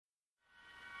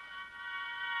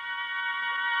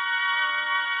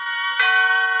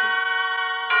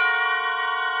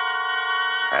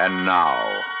And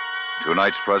now,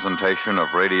 tonight's presentation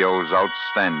of radio's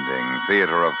outstanding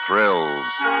theater of thrills,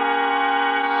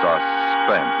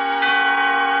 Suspense.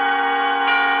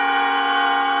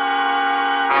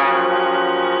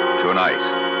 Tonight,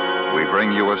 we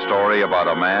bring you a story about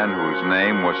a man whose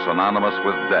name was synonymous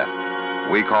with death.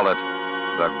 We call it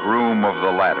The Groom of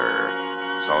the Ladder.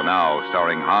 So now,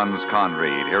 starring Hans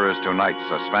Conried, here is tonight's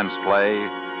suspense play,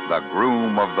 The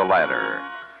Groom of the Ladder.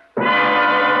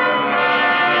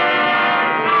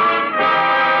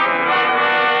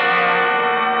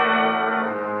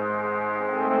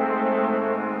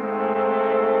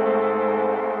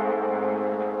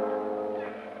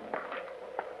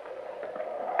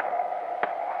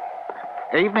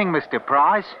 Evening, Mr.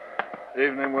 Price.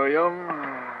 Evening, William.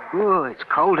 Oh, it's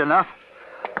cold enough.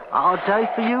 Hard day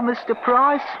for you, Mr.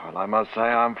 Price? Well, I must say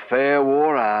I'm fair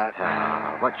wore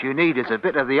out. What you need is a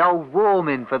bit of the old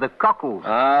warming for the cockles.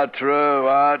 True.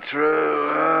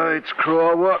 It's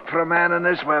cruel work for a man in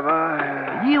this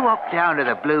weather. You up down to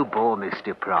the Blue Ball,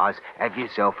 Mr. Price. Have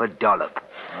yourself a dollop.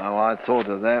 Oh, I thought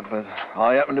of that, but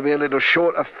I happen to be a little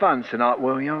short of funds tonight,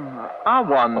 William. I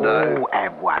wonder... Oh,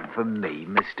 have one for me,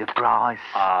 Mr. Price.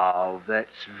 Oh, that's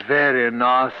very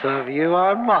nice of you,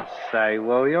 I must say,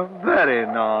 William. Very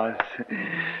nice.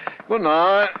 Good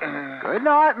night. Good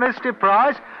night, Mr.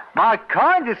 Price. My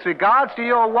kindest regards to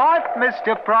your wife,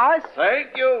 Mr. Price.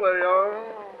 Thank you, William.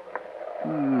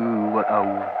 Ooh, what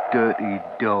a dirty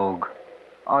dog.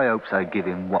 I hope they give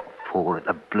him what for at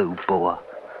the Blue Boar.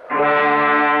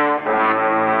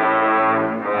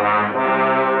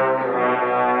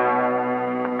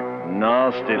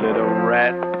 Nasty little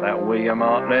rat, that William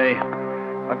Hartley.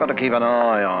 I've got to keep an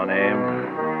eye on him.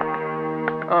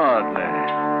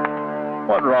 Hartley.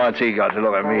 What right's he got to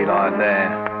look at me like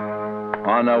that?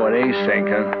 I know what he's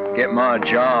thinking. Get my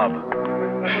job.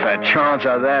 For a chance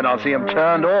of that, I'll see him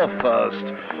turned off first.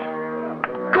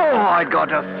 God, I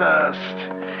got a thirst.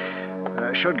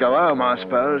 Should go home, I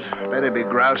suppose. Better be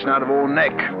grousing out of all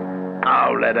neck.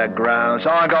 Oh, let her grouse.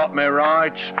 I got me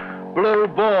rights. Blue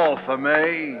ball for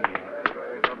me.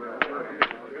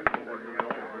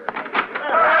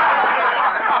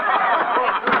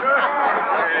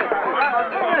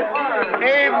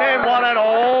 Evening, one and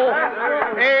all.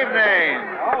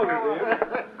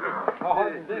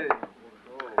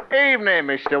 Evening,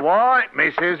 Mr. White,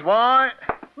 Mrs. White.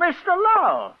 Mr.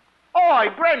 Lowe. Oi,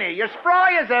 Brenny, you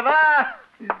spry as ever.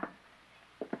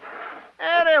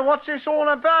 Hey there, what's this all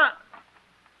about?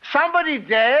 Somebody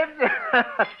dead?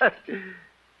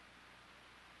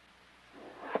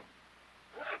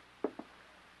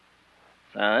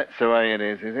 So that's the way it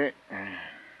is it?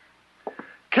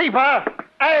 Keeper,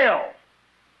 ale!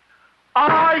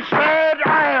 I said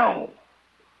ale!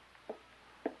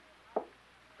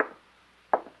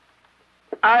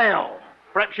 Ale.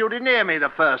 Perhaps you didn't hear me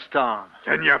the first time.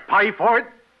 Can you pay for it?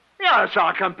 Yes,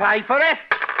 I can pay for it.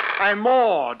 And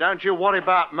more. Don't you worry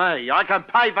about me. I can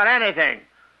pay for anything.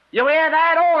 You hear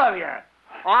that, all of you?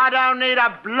 I don't need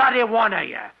a bloody one of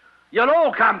you. You'll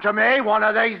all come to me one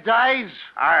of these days.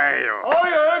 I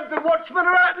heard the watchmen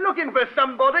are out looking for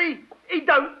somebody. He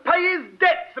don't pay his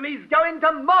debts and he's going to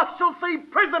Marshalsea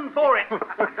prison for it.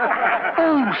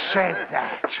 Who said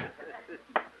that?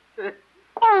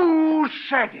 Who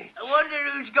said it? I wonder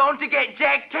who's going to get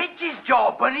Jack Ketch's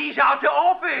job when he's out of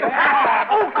office.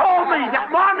 Who called me that?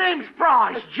 My name's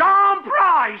Price. John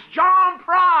Price. John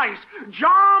Price.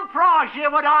 John Price.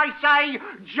 Hear what I say?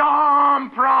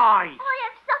 John Price. I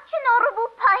have such an horrible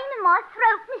pain in my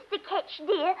throat, Mr. Ketch,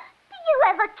 dear. Do you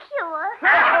have a cure?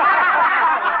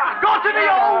 Got any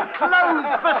old clothes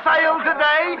for sale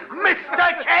today, Mr.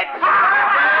 Ketch?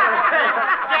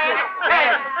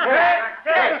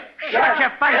 Shut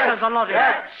your faces, a lot of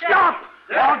you. Stop!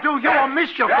 I'll do you a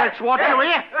mischief, that's what you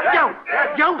hear.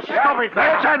 You stop it.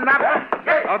 That's enough.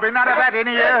 There'll be none of that in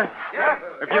here.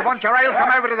 If you want your ale,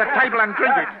 come over to the table and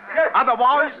drink it.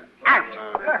 Otherwise, out.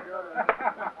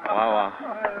 Well,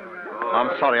 I'm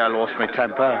sorry I lost my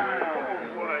temper.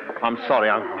 I'm sorry,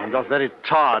 I'm just very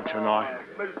tired tonight.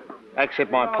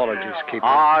 Accept my apologies, Keeper.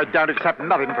 I don't accept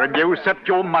nothing from you except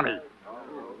your money.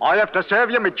 I have to serve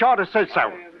you, my charter says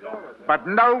so. But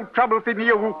no trouble from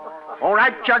you, or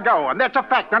out you go, and that's a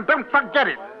fact, and don't forget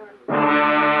it.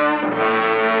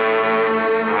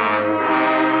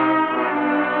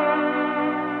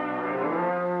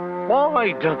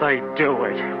 Why do they do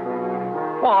it?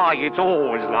 Why, it's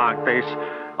always like this.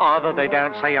 Either they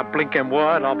don't say a blinking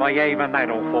word or behave in that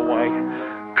awful way.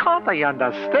 Can't they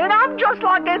understand? I'm just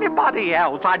like anybody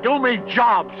else. I do my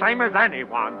job, same as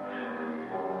anyone.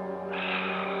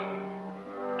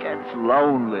 Gets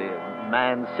lonely. A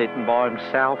man sitting by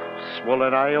himself,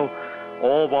 swilling ale,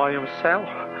 all by himself.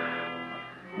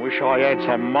 Wish I had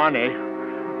some money.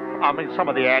 I mean, some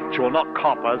of the actual, not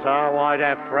coppers. Oh, I'd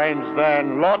have friends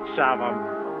then. Lots of them.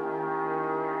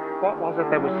 What was it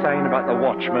they were saying about the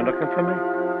watchmen looking for me?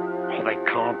 Oh, they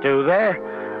can't do that.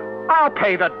 I'll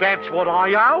pay the debts what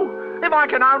I owe, if I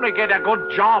can only get a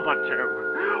good job or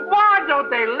two. Why don't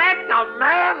they let the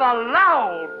man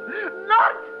alone?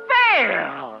 Not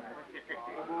fair.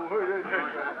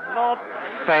 Not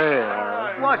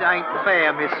fair. What ain't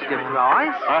fair, Mr.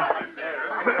 Price? Huh?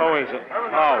 Who is it?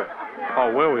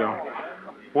 Oh, William.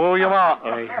 William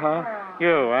Hartley, huh?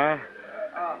 You, huh?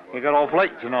 You got off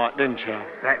late tonight, didn't you?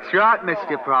 That's right,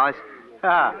 Mr. Price.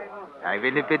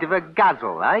 Having a bit of a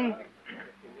guzzle, eh?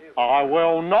 I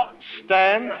will not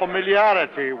stand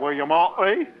familiarity, William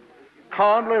Hartley.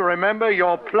 Kindly remember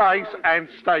your place and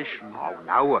station. Oh,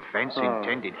 no offence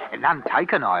intended. And none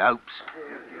taken, I hopes.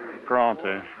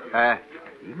 Granted.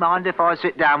 You mind if I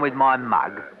sit down with my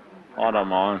mug? I don't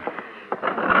mind.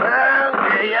 Oh,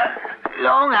 dear.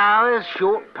 Long hours,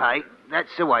 short pay.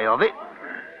 That's the way of it.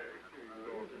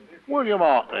 William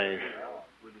Hartley,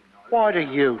 why do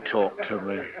you talk to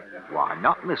me? Why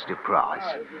not, Mr.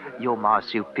 Price? You're my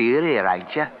superior,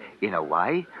 ain't you? In a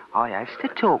way, I has to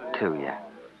talk to you.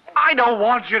 I don't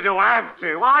want you to have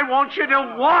to. I want you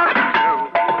to want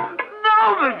to.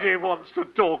 Nobody wants to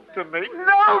talk to me.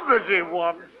 Nobody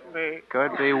wants me.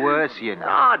 Could be worse, you know.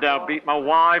 I don't beat my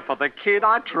wife or the kid.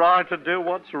 I try to do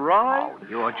what's right. Oh,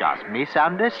 you're just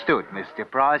misunderstood, Mr.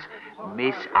 Price.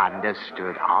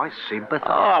 Misunderstood. I sympathise.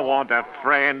 I want a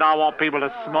friend. I want people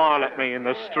to smile at me in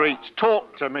the streets,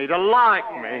 talk to me, to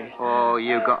like me. Oh,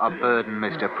 you got a burden,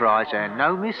 Mr. Price, and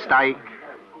no mistake.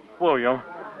 William,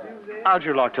 how'd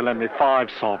you like to lend me 5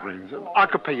 sovereigns? I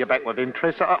could pay you back with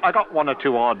interest. I got 1 or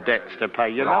 2 odd debts to pay,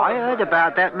 you know. I heard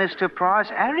about that, Mr. Price.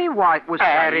 Harry White was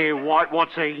Harry White,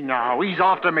 what's he know? He's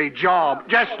after me job,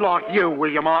 just like you,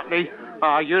 William Hartley.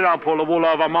 You don't pull the wool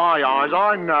over my eyes.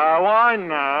 I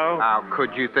know. How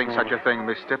could you think such a thing,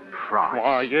 Mr. Price?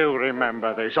 Why, you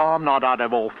remember this. I'm not out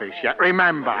of office yet.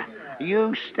 Remember,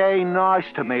 you stay nice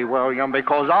to me, William,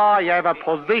 because I have a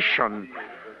position.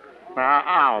 Now,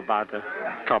 how about a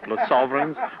couple of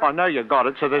sovereigns? I know you got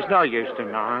it, so there's no use to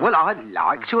know. Well, I'd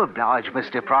like to oblige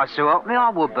Mr. Price, so help me I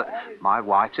would, but my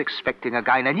wife's expecting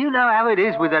again, and you know how it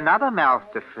is with another mouth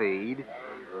to feed.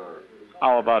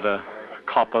 How about a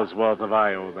copper's worth of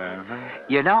ale, then?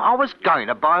 You know, I was going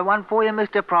to buy one for you,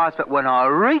 Mr. Price, but when I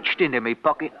reached into my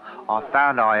pocket, I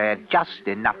found I had just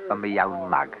enough for my own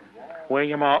mug.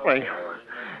 William Hartley,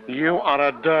 you are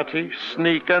a dirty,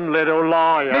 sneaking little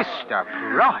liar. Mr.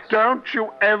 Price! Don't you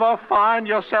ever find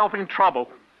yourself in trouble,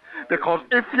 because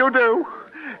if you do,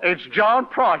 it's John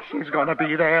Price who's going to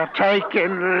be there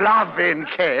taking loving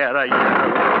care of you.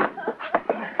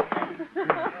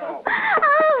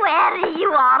 Harry, you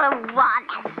are a one.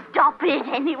 Stop it,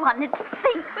 anyone would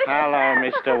think. Hello,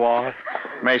 Mr. White.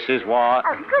 Mrs. White.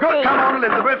 Oh, good Come on,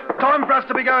 Elizabeth. Time for us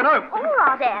to be going home. All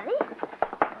right, Harry.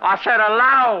 I said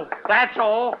hello, that's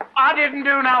all. I didn't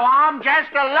do no harm, just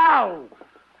hello.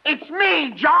 It's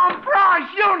me, John Price,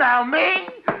 you know me.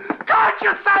 Can't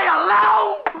you say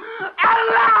hello?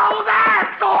 Hello,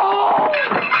 that's all.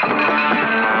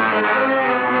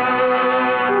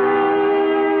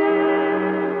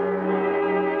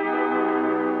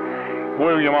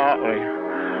 William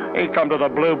Hartley, he come to the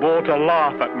Blue Ball to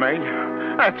laugh at me.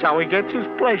 That's how he gets his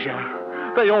pleasure.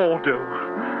 They all do.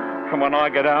 And when I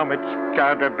get home, it's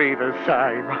going to be the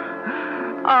same.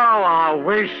 Oh, I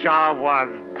wish I was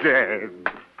dead.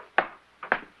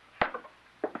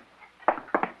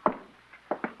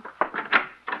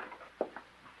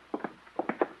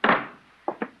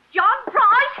 John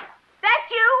Price, that's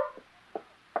you?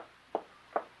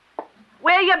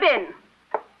 Where you been?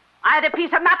 I had a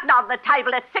piece of mutton on the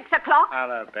table at 6 o'clock.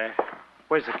 Hello, Beth.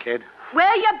 Where's the kid?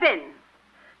 Where you been?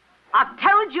 I've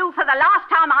told you for the last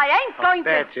time I ain't going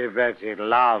to... Betty,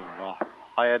 love.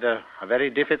 I had a very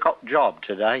difficult job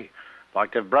today.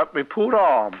 Like to have broke my poor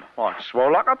arm. I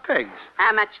swore like a pig.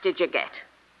 How much did you get?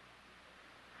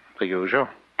 The usual.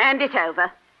 Hand it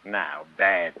over. Now,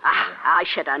 Beth. I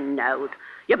should have known.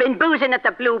 You've been boozing at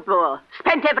the Blue Boar.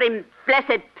 Spent every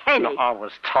blessed penny. No, I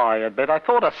was tired, but I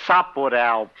thought a sup would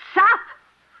help. Sup?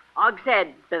 Og's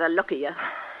head, by the look of you.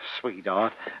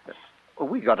 Sweetheart,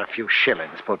 we got a few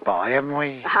shillings put by, haven't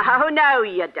we? Oh, no,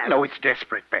 you don't. No, it's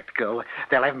desperate, Bet girl.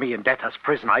 They'll have me in debtor's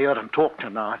prison. I heard them talk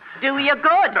tonight. Do you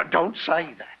good? No, don't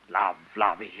say that,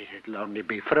 love. It'll only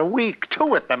be for a week,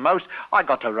 2 at the most. I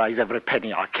got to raise every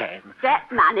penny I can. That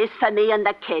money's for me and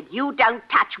the kid. You don't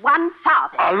touch 1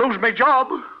 farthing. I'll lose my job.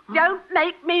 Don't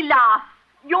make me laugh.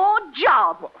 Your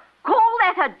job. Call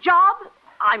that a job?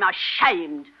 I'm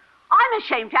ashamed. I'm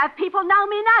ashamed to have people know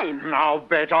me name. Now,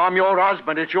 Bet, I'm your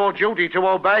husband. It's your duty to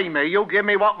obey me. You give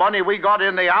me what money we got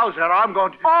in the house, and I'm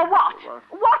going to... Or what?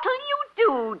 What'll you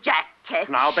do, Jack Ketch?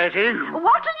 Now, Betty...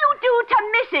 What'll you do to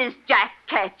Mrs. Jack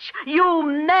Ketch, you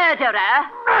murderer?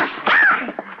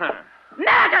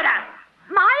 Murderer!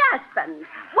 My husband.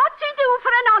 What's he do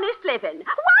for an honest living?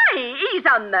 Why, he's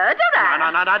a murderer. No,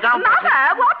 don't...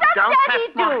 Mother, what does don't Daddy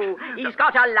do? He's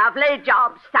got a lovely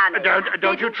job, Stanley.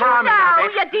 Don't you try me now,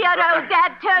 Betty. Your dear old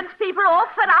dad turns people off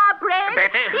for our bread.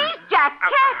 Betty. He's Jack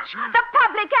Ketch, the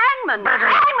public hangman. Betty.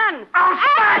 Hangman! Oh,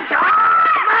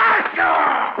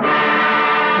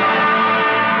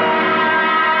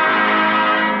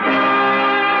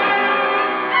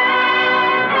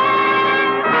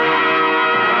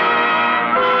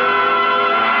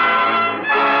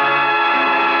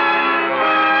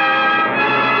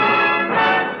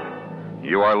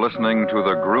 You are listening to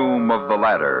The Groom of the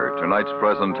Ladder, tonight's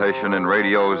presentation in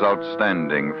radio's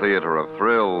outstanding theater of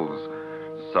thrills,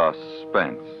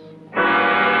 Suspense.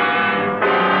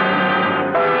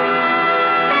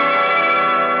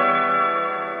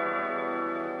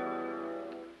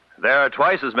 There are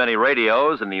twice as many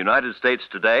radios in the United States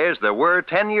today as there were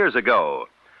 10 years ago.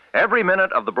 Every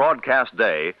minute of the broadcast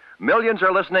day, millions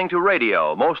are listening to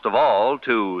radio, most of all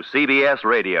to CBS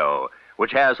Radio,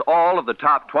 which has all of the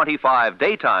top 25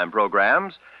 daytime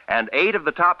programs and 8 of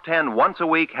the top 10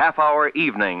 once-a-week half-hour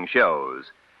evening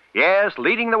shows. Yes,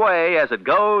 leading the way as it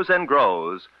goes and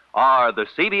grows are the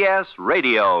CBS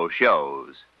radio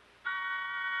shows.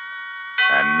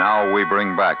 And now we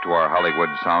bring back to our Hollywood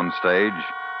soundstage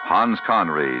Hans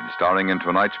Conried, starring in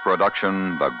tonight's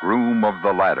production, The Groom of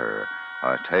the Ladder,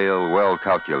 a tale well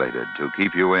calculated to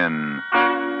keep you in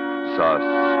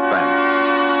suspense.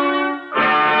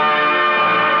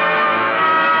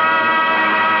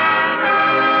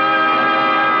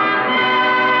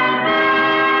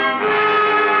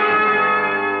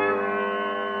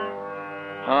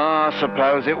 I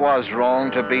suppose it was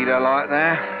wrong to beat her like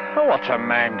that. But what's a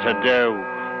man to do?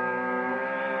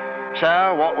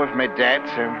 So, what with my debts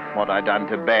and what I done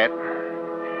to Bet,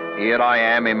 here I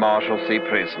am in Marshalsea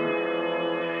Prison.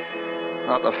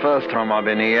 Not the first time I've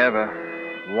been here, but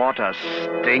what a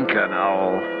stinking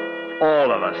hole.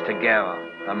 All of us together,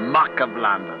 the muck of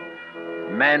London.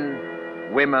 Men,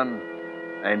 women,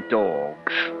 and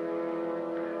dogs.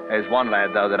 There's one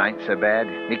lad, though, that ain't so bad.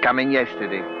 He come in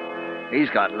yesterday. He's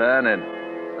got learning.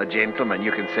 A gentleman,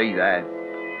 you can see that.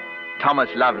 Thomas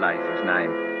Lovelace, his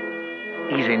name.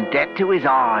 He's in debt to his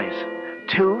eyes.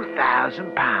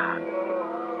 £2,000.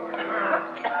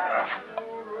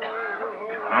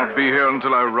 I'll be here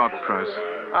until I rot, Price.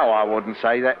 Oh, I wouldn't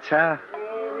say that, sir.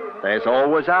 There's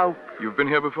always hope. You've been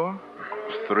here before?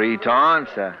 3 times,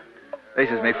 sir. This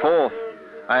is my 4th.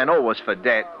 And always for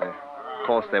debt. Of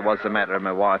course, there was the matter of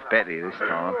my wife, Betty, this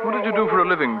time. What did you do for a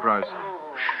living, Price?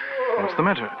 What's the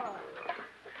matter?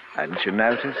 Hadn't you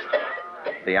noticed?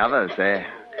 The others there,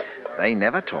 they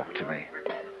never talk to me.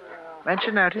 Hadn't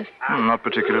you noticed? Not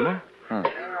particularly.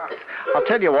 I'll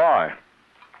tell you why.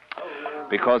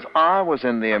 Because I was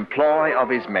in the employ of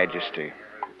His Majesty.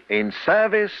 In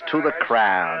service to the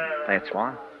Crown. That's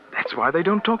why. That's why they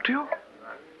don't talk to you?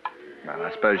 Well,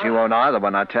 I suppose you won't either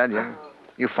when I tell you.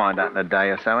 You'll find out in a day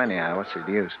or so anyhow. What's the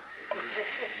use?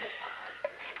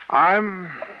 I'm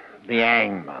the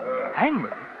hangman.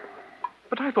 Hangman?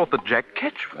 But I thought that Jack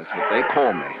Ketch... That's what they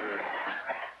call me.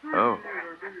 Oh.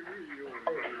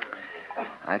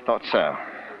 I thought so.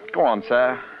 Go on,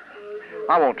 sir.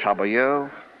 I won't trouble you.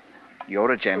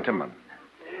 You're a gentleman.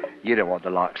 You don't want the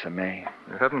likes of me.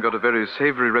 You haven't got a very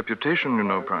savory reputation, you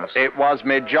know, Price. It was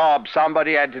my job.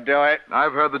 Somebody had to do it.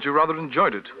 I've heard that you rather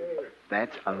enjoyed it.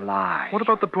 That's a lie. What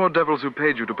about the poor devils who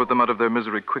paid you to put them out of their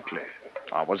misery quickly?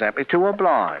 I was happy to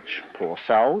oblige. Poor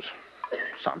souls.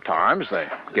 Sometimes they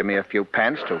give me a few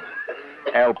pence to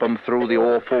help them through the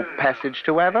awful passage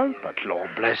to heaven. But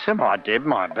Lord bless them, I did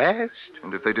my best.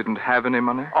 And if they didn't have any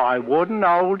money? I wouldn't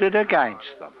hold it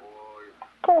against them.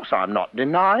 Of course, I'm not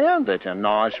denying that a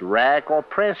nice rack or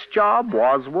press job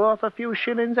was worth a few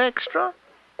shillings extra.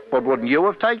 But wouldn't you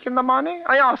have taken the money?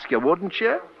 I ask you, wouldn't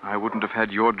you? I wouldn't have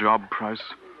had your job, Price.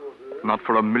 Not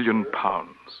for £1 million.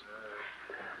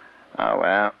 Oh,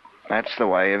 well, that's the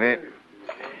way of it.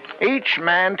 Each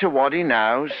man to what he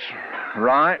knows.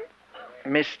 Right,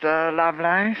 Mr.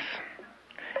 Lovelace?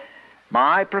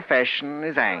 My profession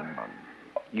is hangman.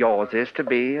 Yours is to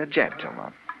be a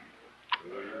gentleman.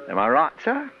 Am I right,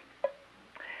 sir?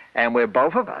 And we're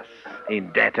both of us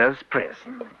in debtor's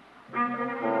prison.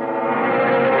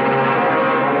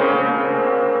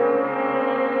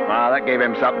 Well, that gave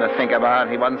him something to think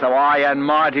about. He wasn't so high and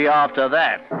mighty after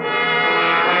that.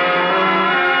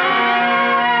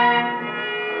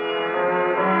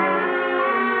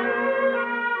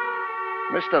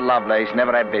 Mr. Lovelace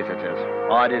never had visitors.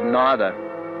 I didn't either.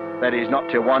 That is, not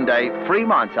till one day, 3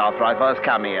 months after I first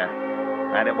come here.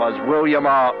 And it was William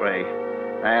Hartley.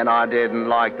 And I didn't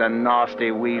like the nasty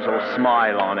weasel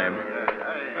smile on him.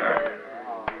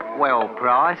 Well,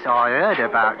 Price, I heard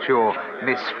about your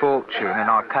misfortune and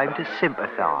I came to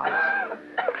sympathise.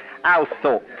 How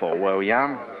thoughtful,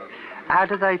 William. How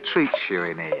do they treat you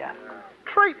in here?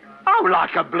 Treat? Oh,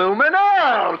 like a bloomin'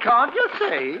 earl, can't you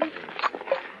see?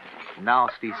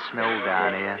 Nasty smell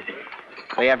down here.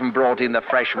 They haven't brought in the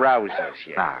fresh roses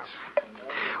yet. No.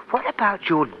 What about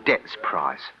your debts,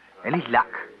 Price? Any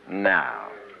luck? No.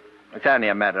 It's only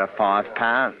a matter of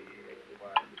 £5.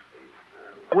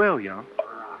 William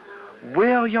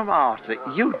Arthur,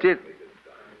 you did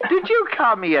you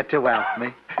come here to help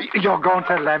me? You're going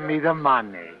to lend me the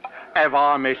money. Have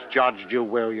I misjudged you,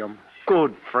 William?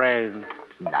 Good friend.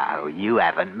 No, you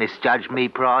haven't misjudged me,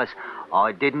 Price.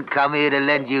 I didn't come here to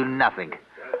lend you nothing.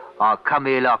 I come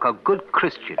here like a good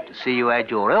Christian to see you had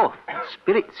your health and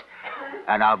spirits.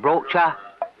 And I brought you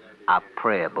a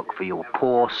prayer book for your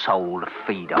poor soul to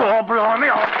feed on. Oh, blimey.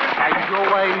 Change your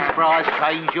ways, Bryce.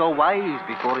 Change your ways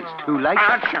before it's too late.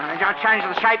 I'll change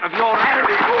the shape of your head.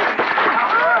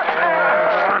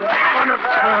 I'm going to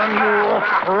turn you off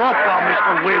proper,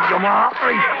 Mr. William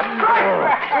Hartley.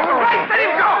 Let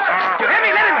him go! You hear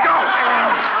me? Let him go!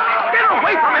 Get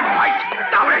away from him, Mike!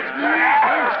 Stop it!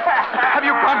 Have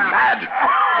you gone mad?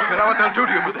 You know what they'll do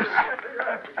to you for this.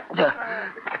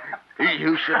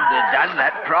 You shouldn't have done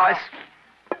that, Price.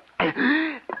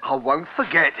 I won't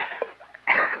forget.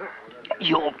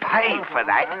 You'll pay for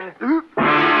that.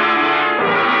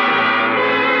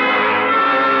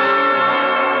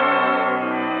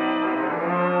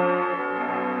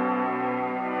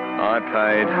 I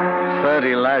paid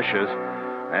 30 lashes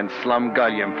and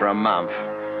slumgullion for a month.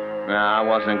 No, I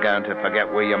wasn't going to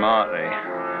forget William Hartley.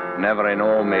 Never in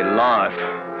all my life.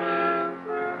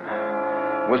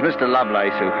 It was Mr.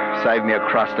 Lovelace who saved me a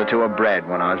crust or two of bread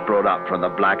when I was brought up from the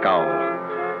Black Hole.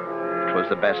 It was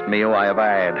the best meal I ever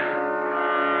had.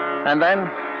 And then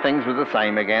things were the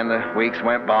same again. The weeks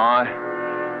went by.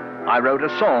 I wrote a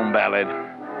song ballad.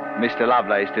 Mr.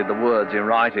 Lovelace did the words in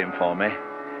writing for me.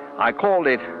 I called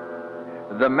it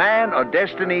The Man of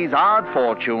Destiny's Hard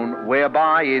Fortune,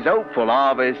 whereby his hopeful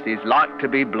harvest is like to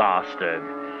be blasted.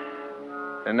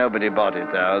 And nobody bought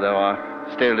it, though I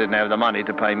still didn't have the money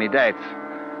to pay me debts.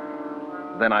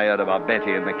 Then I heard about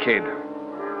Betty and the kid.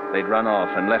 They'd run off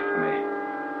and left me.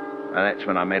 And that's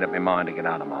when I made up my mind to get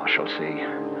out of Marshalsea.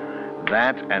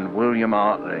 That and William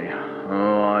Hartley.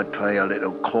 Oh, I'd pay a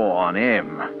little call on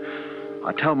him.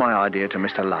 I told my idea to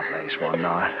Mr. Lovelace one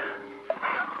night.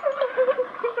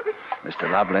 Mr.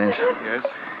 Lovelace? Yes?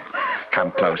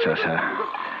 Come closer, sir.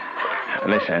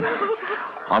 Listen,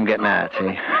 I'm getting out,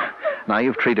 see? Now,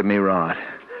 you've treated me right.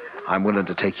 I'm willing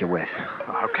to take you with.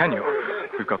 How can you?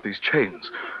 We've got these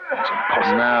chains. It's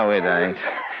impossible. No, it ain't.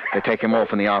 They take him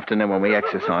off in the afternoon when we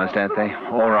exercise, don't they?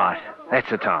 All right. That's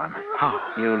the time. How?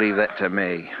 You leave that to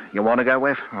me. You want to go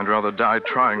with? I'd rather die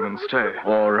trying than stay.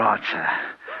 All right, sir.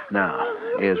 Now,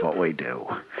 here's what we do.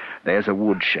 There's a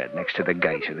woodshed next to the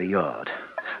gate of the yard.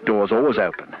 Door's always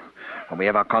open. When we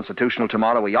have our constitutional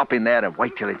tomorrow, we hop in there and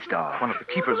wait till it's dark. One of the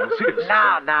keepers will see us.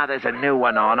 No, there's a new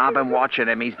one on. I've been watching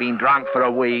him. He's been drunk for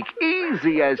a week.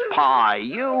 Easy as pie.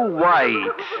 You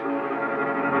wait.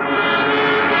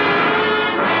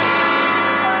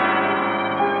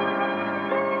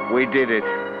 We did it.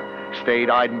 Stayed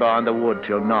hiding behind the wood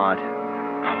till night.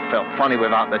 Felt funny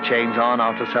without the chains on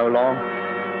after so long.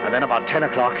 And then about 10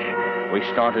 o'clock, we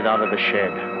started out of the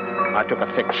shed. I took a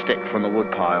thick stick from the wood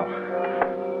pile.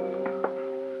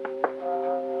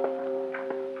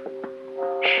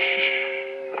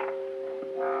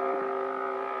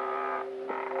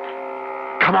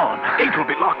 Come on. Gate will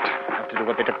be locked. Have to do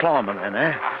a bit of climbing then,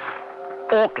 eh?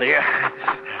 All clear.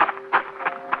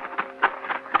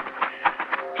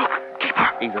 Look, keeper.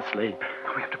 He's asleep.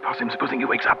 We have to pass him, supposing he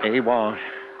wakes up. He won't.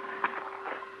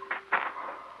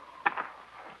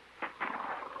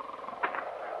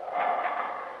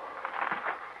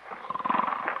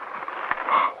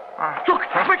 Look,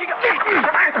 he's waking up.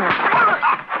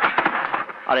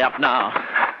 Hurry up now.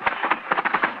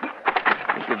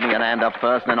 Give me an hand up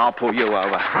first, and then I'll pull you over.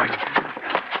 Right.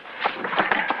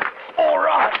 All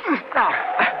right. Now,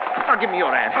 give me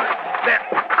your hand. There.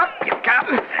 Up you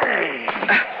come.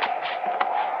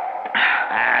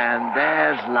 And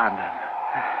there's London.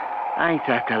 Ain't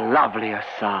that the loveliest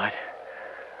sight?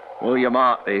 William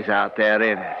Hartley's out there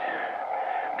in it.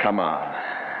 Come on.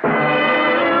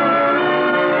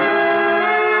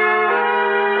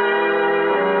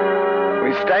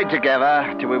 We stayed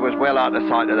together till we was well out of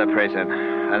sight of the prison.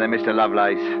 And then Mr.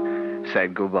 Lovelace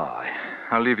said goodbye.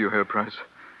 I'll leave you here, Price.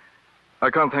 I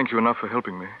can't thank you enough for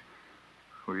helping me.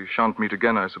 We shan't meet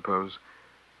again, I suppose.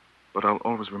 But I'll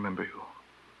always remember you.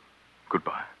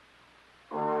 Goodbye.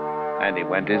 And he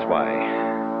went his way.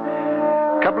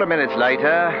 A couple of minutes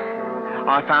later,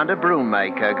 I found a broom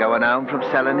maker going home from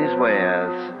selling his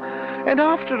wares. And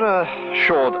after a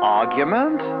short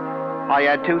argument, I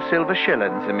had 2 silver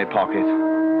shillings in my pocket.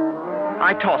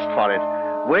 I tossed for it.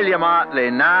 William Hartley,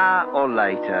 now or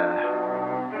later.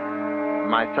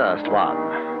 My thirst won.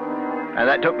 And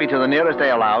that took me to the nearest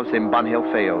alehouse in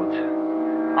Bunhill Fields.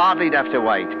 Hartley'd have to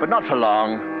wait, but not for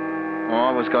long.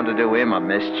 I was going to do him a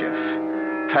mischief.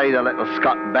 Pay the little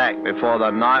Scot back before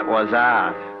the night was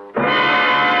out.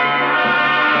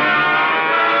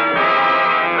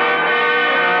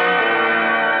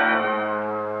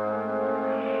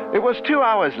 It was 2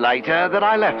 hours later that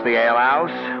I left the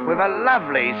alehouse with a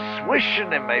lovely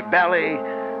swishing in my belly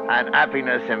and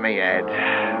happiness in my head.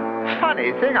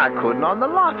 Funny thing, I couldn't on the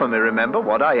life of me remember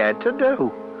what I had to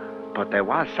do. But there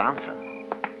was something.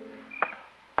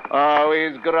 Oh,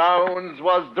 his groans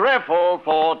was dreadful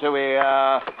for to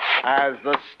hear, as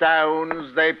the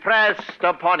stones they pressed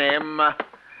upon him,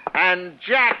 and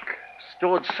Jack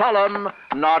stood solemn,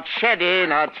 not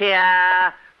shedding a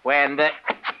tear, when the...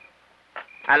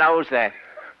 Hello's there.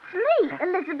 It's me,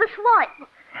 Elizabeth White.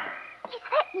 Is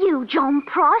that you, John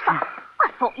Price?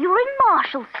 I thought you were in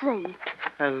Marshalsea.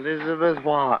 Elizabeth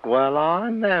White? Well, I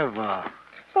never.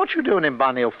 What you doing in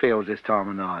Bunhill Fields this time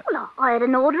of night? Well, I had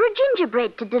an order of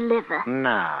gingerbread to deliver.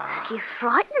 No. You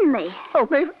frightened me. Oh,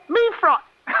 me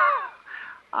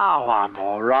Oh, I'm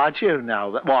all right, you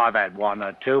know that. Well, I've had 1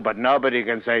 or 2, but nobody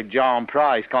can say John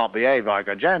Price can't behave like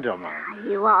a gentleman.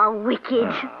 You are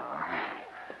wicked.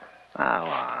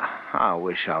 I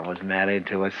wish I was married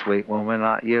to a sweet woman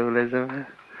like you, Elizabeth.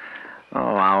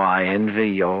 Oh, how I envy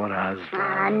your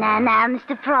husband. Now,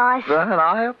 Mr. Price. Well,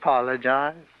 I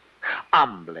apologize.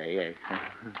 Humbly.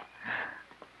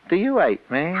 Do you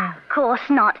hate me? Of course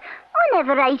not. I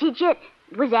never hated you.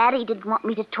 It was Harry didn't want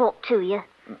me to talk to you.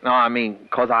 No, I mean,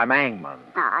 'cause I'm hangman.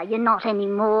 You're not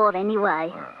anymore,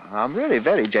 anyway. I'm really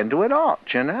very gentle at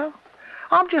heart, you know.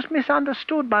 I'm just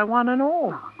misunderstood by one and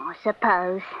all. I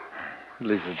suppose.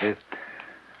 Elizabeth,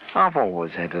 I've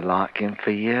always had a liking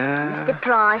for you. Mr.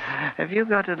 Price. Have you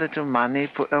got a little money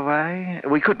put away?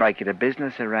 We could make it a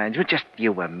business arrangement, just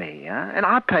you and me, huh? And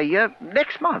I'll pay you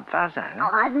next month, how's that?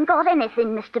 I haven't got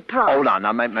anything, Mr. Price. Hold on,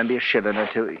 now, maybe a shilling or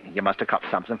 2. You must have cut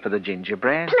something for the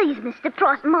gingerbread. Please, Mr.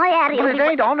 Price, my Harry... Well, it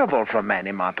ain't honourable for a man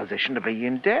in my position to be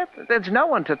in debt. There's no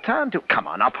one to turn to. Come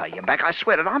on, I'll pay you back. I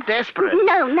swear it, I'm desperate.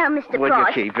 No, Mr. Would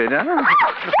Price. you keep it, huh?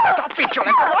 Stop it, you'll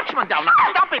let the watchman down. Now,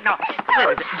 stop it now.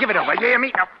 Where is it? Give it over, you hear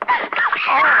me? Now.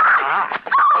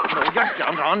 No, you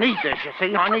don't. I need this, you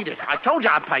see. I need it. I told you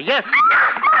I'd pay you.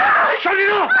 Shut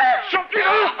it off! Shut it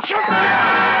off! Shut it off!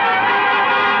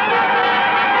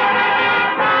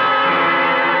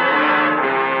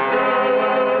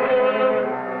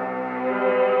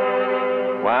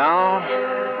 Well,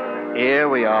 here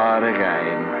we are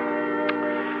again.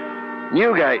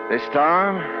 Newgate this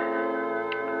time.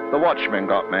 The watchman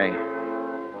got me.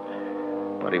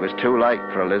 But he was too late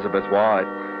for Elizabeth White.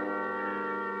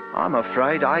 I'm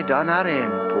afraid I done her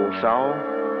in, poor soul.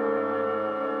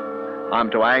 I'm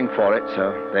to hang for it,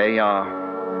 so there you are.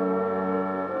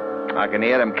 I can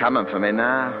hear them coming for me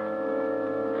now.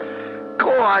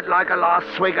 God, I'd like a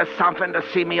last swig of something to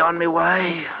see me on my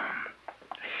way.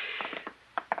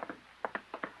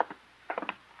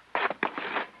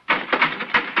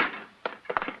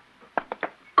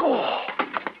 God,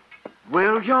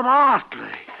 William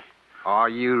Hartley. Are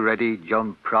you ready,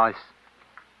 John Price?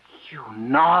 You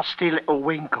nasty little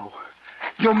winkle.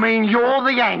 You mean you're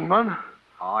the hangman?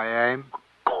 I am.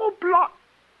 God block.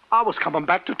 I was coming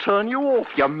back to turn you off,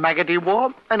 you maggoty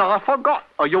worm, and I forgot,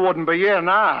 or you wouldn't be here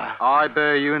now. I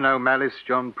bear you no malice,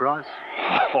 John Price.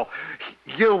 Oh,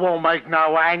 you won't make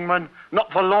no hangman. Not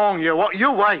for long, you won't.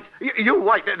 You wait. You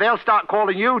wait. They'll start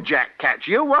calling you Jack Catch.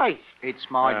 You wait.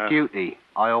 It's my duty.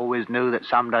 I always knew that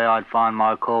someday I'd find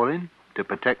my calling to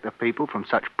protect the people from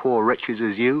such poor wretches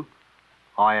as you.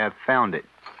 I have found it.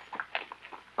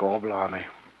 God blimey.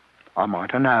 I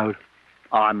might have knowed.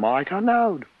 I might have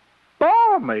knowed.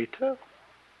 Bar me too.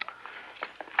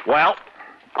 Well,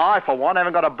 I, for one,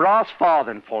 haven't got a brass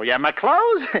farthing for you. My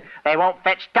clothes, they won't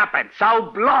fetch tuppence,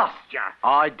 so blast you.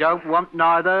 I don't want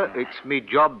neither. It's me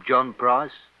job, John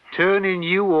Price. Turning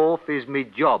you off is me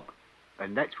job,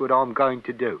 and that's what I'm going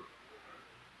to do.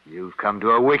 You've come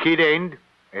to a wicked end,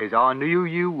 as I knew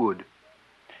you would.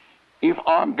 If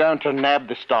I'm going to nab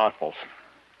the stifles,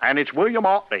 and it's William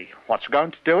Hartley what's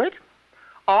going to do it,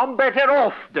 I'm better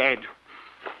off dead.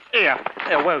 Here,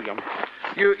 William.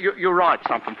 You write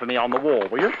something for me on the wall,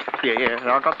 will you? Yeah,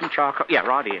 I got some charcoal. Yeah,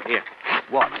 right here.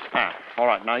 What? All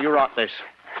right, now you write this.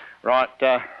 Right,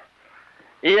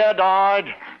 here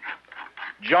died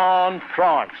John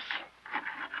Price,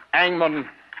 hangman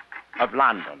of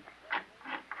London.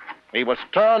 He was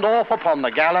turned off upon the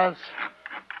gallows,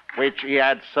 which he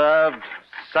had served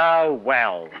so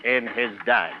well in his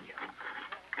day.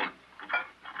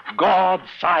 God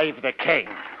save the king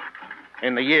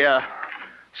in the year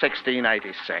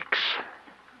 1686.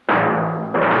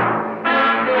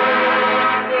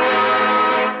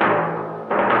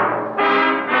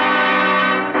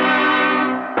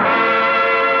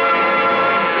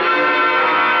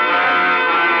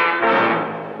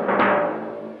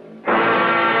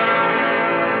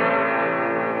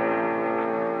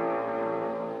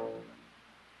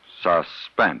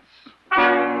 Suspense,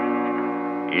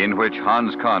 in which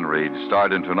Hans Conried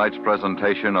starred in tonight's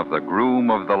presentation of The Groom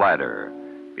of the Ladder.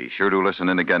 Be sure to listen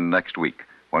in again next week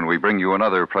when we bring you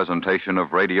another presentation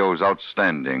of radio's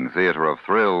outstanding theater of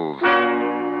thrills,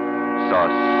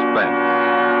 Suspense.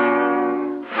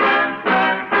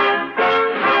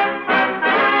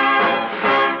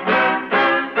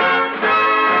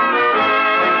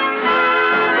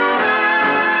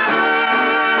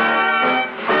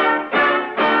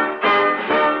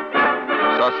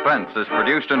 Suspense is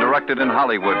produced and directed in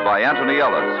Hollywood by Anthony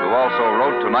Ellis, who also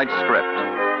wrote tonight's script.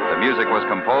 The music was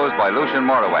composed by Lucien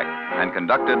Moraweck and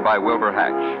conducted by Wilbur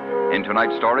Hatch. In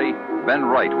tonight's story, Ben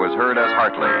Wright was heard as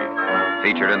Hartley.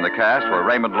 Featured in the cast were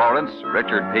Raymond Lawrence,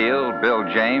 Richard Peel, Bill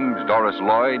James, Doris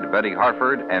Lloyd, Betty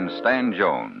Harford, and Stan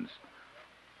Jones.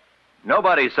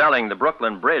 Nobody's selling the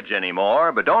Brooklyn Bridge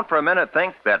anymore, but don't for a minute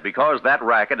think that because that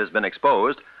racket has been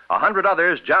exposed, 100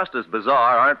 others just as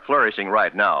bizarre aren't flourishing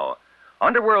right now.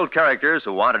 Underworld characters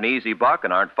who want an easy buck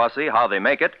and aren't fussy how they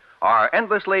make it are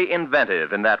endlessly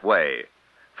inventive in that way.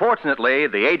 Fortunately,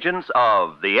 the agents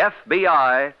of the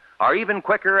FBI are even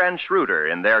quicker and shrewder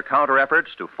in their counter-efforts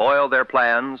to foil their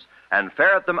plans and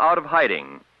ferret them out of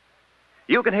hiding.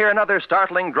 You can hear another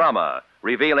startling drama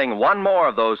revealing one more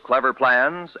of those clever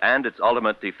plans and its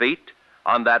ultimate defeat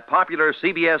on that popular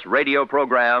CBS radio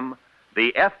program,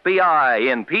 The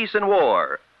FBI in Peace and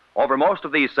War, over most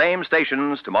of these same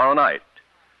stations tomorrow night.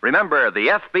 Remember, The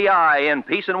FBI in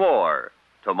Peace and War,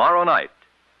 tomorrow night.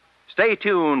 Stay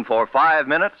tuned for 5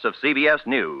 minutes of CBS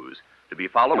News, to be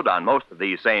followed on most of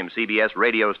these same CBS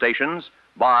radio stations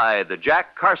by The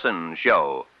Jack Carson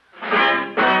Show.